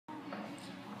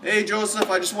Hey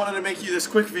Joseph, I just wanted to make you this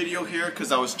quick video here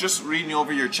because I was just reading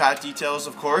over your chat details,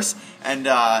 of course, and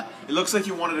it looks like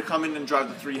you wanted to come in and drive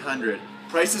the 300.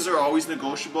 Prices are always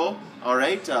negotiable,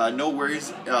 alright? No worries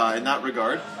in that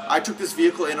regard. I took this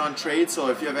vehicle in on trade, so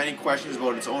if you have any questions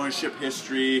about its ownership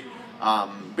history,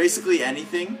 basically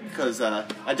anything, because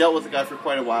I dealt with the guy for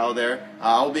quite a while there,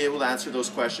 I'll be able to answer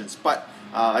those questions. But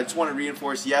I just want to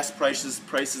reinforce, yes, price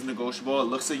is negotiable. It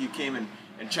looks like you came and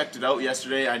checked it out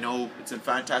yesterday. I know it's in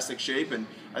fantastic shape, and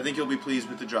I think you'll be pleased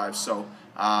with the drive. So,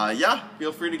 yeah,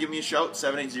 feel free to give me a shout,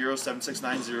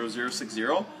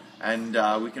 780-769-0060, and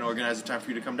we can organize a time for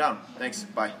you to come down. Thanks.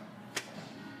 Bye.